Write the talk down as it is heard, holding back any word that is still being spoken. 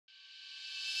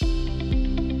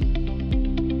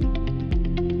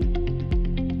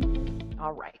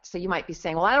So you might be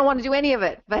saying, well, I don't want to do any of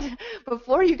it. But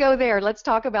before you go there, let's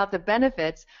talk about the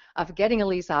benefits of getting a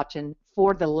lease option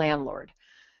for the landlord.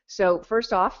 So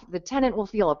first off, the tenant will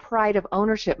feel a pride of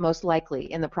ownership most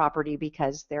likely in the property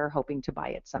because they're hoping to buy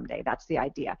it someday. That's the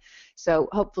idea. So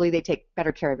hopefully they take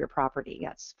better care of your property.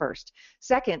 That's first.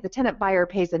 Second, the tenant buyer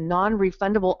pays a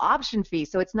non-refundable option fee.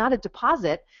 So it's not a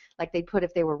deposit like they'd put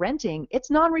if they were renting. It's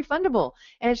non-refundable,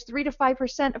 and it's 3 to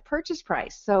 5% of purchase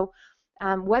price. So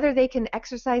whether they can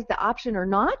exercise the option or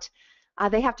not,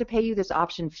 they have to pay you this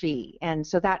option fee. And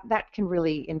so that can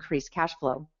really increase cash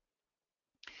flow.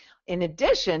 In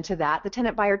addition to that, the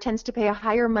tenant buyer tends to pay a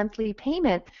higher monthly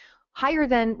payment, higher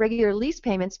than regular lease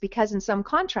payments, because in some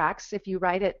contracts, if you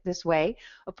write it this way,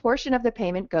 a portion of the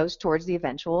payment goes towards the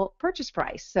eventual purchase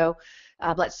price. So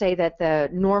let's say that the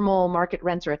normal market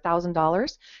rents are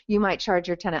 $1,000. You might charge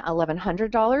your tenant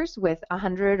 $1,100 with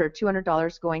 $100 or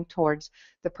 $200 going towards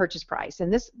the purchase price.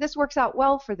 And this works out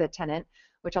well for the tenant,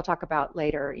 which I'll talk about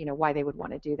later, why they would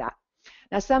want to do that.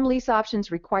 Now, some lease options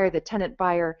require the tenant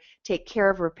buyer take care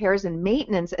of repairs and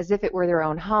maintenance as if it were their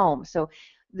own home. So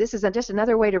this is just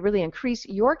another way to really increase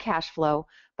your cash flow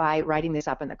by writing this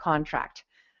up in the contract.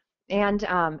 And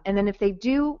then if they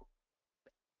do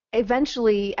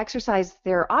eventually exercise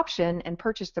their option and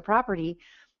purchase the property,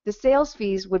 the sales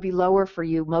fees would be lower for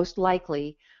you most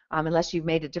likely, unless you've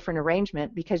made a different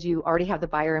arrangement, because you already have the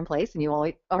buyer in place and you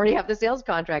already have the sales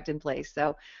contract in place.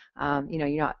 So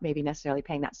you're not maybe necessarily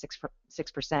paying that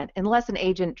 6% unless an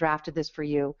agent drafted this for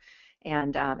you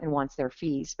and wants their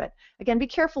fees. But again, be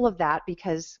careful of that,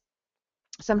 because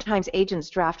sometimes agents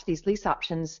draft these lease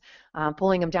options,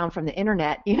 pulling them down from the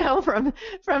internet,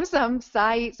 from some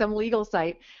site, some legal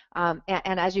site. And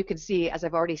as you can see, as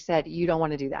I've already said, you don't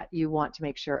want to do that. You want to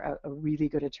make sure a really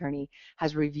good attorney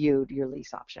has reviewed your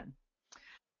lease option.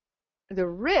 The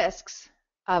risks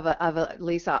of a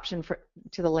lease option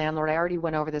to the landlord, I already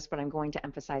went over this, but I'm going to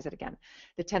emphasize it again.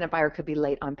 The tenant buyer could be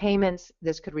late on payments.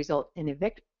 This could result in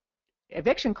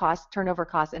eviction costs, turnover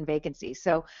costs, and vacancy.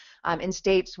 So in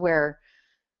states where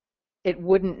it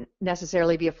wouldn't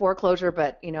necessarily be a foreclosure,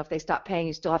 but if they stop paying,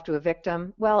 you still have to evict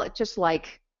them. Well, it's just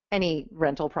like any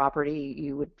rental property,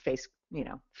 you would face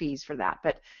fees for that,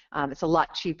 but it's a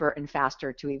lot cheaper and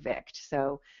faster to evict.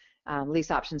 So lease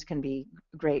options can be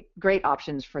great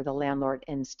options for the landlord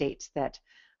in states that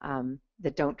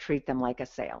don't treat them like a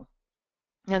sale.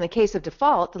 In the case of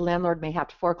default, the landlord may have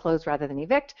to foreclose rather than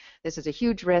evict. This is a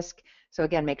huge risk. So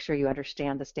again, make sure you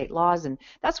understand the state laws, and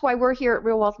that's why we're here at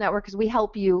Real Wealth Network, because we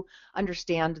help you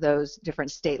understand those different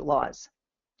state laws.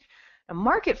 Now,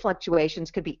 market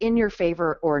fluctuations could be in your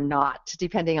favor or not,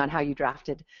 depending on how you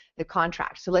drafted the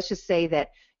contract. So let's just say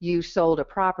that you sold a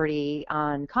property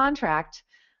on contract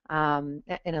in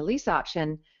a lease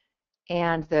option,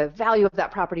 and the value of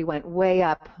that property went way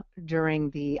up during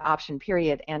the option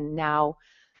period, and now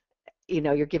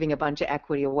you're giving a bunch of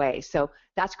equity away. So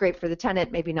that's great for the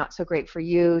tenant, maybe not so great for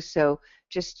you. So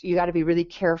you got to be really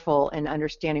careful in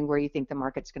understanding where you think the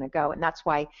market's going to go. And that's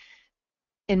why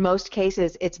in most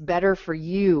cases it's better for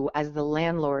you as the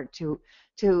landlord to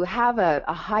have a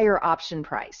higher option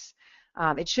price.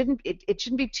 It shouldn't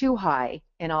be too high,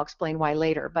 and I'll explain why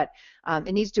later, but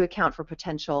it needs to account for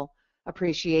potential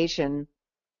appreciation,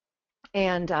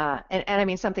 and I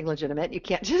mean something legitimate. You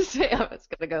can't just say, oh, it's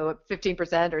going to go up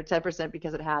 15% or 10%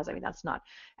 because it has. I mean, that's not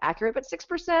accurate. But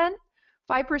 6%,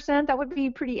 5%, that would be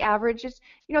pretty average. If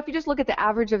you just look at the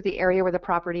average of the area where the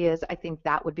property is, I think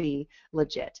that would be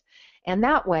legit. And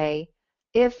that way,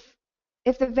 if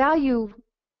the value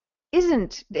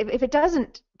if it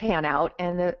doesn't pan out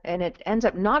and it ends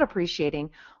up not appreciating,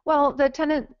 well, the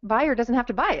tenant buyer doesn't have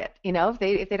to buy it,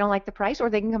 if they don't like the price, or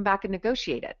they can come back and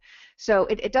negotiate it. So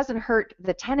it doesn't hurt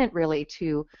the tenant really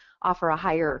to offer a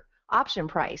higher option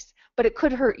price, but it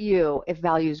could hurt you if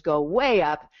values go way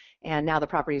up and now the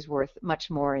property is worth much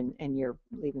more and you're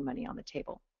leaving money on the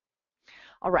table.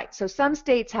 All right, so some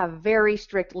states have very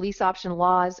strict lease option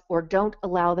laws or don't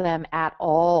allow them at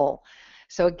all.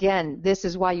 So again, this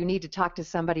is why you need to talk to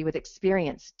somebody with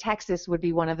experience. Texas would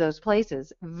be one of those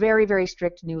places. Very, very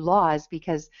strict new laws,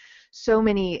 because so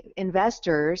many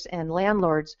investors and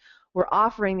landlords were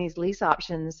offering these lease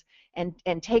options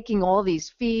and taking all these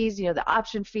fees, the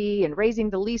option fee and raising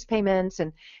the lease payments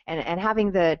and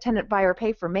having the tenant buyer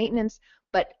pay for maintenance,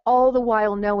 but all the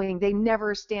while knowing they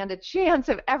never stand a chance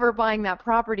of ever buying that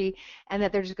property and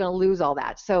that they're just going to lose all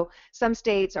that. So some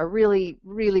states are really,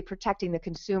 really protecting the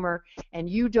consumer, and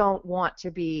you don't want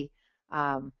to be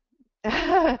you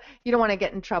don't want to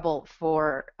get in trouble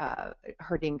for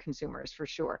hurting consumers, for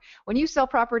sure. When you sell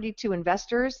property to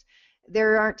investors,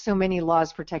 there aren't so many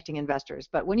laws protecting investors.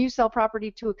 But when you sell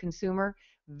property to a consumer,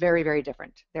 very, very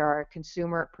different. There are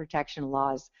consumer protection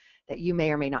laws that you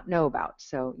may or may not know about,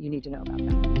 so you need to know about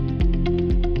them.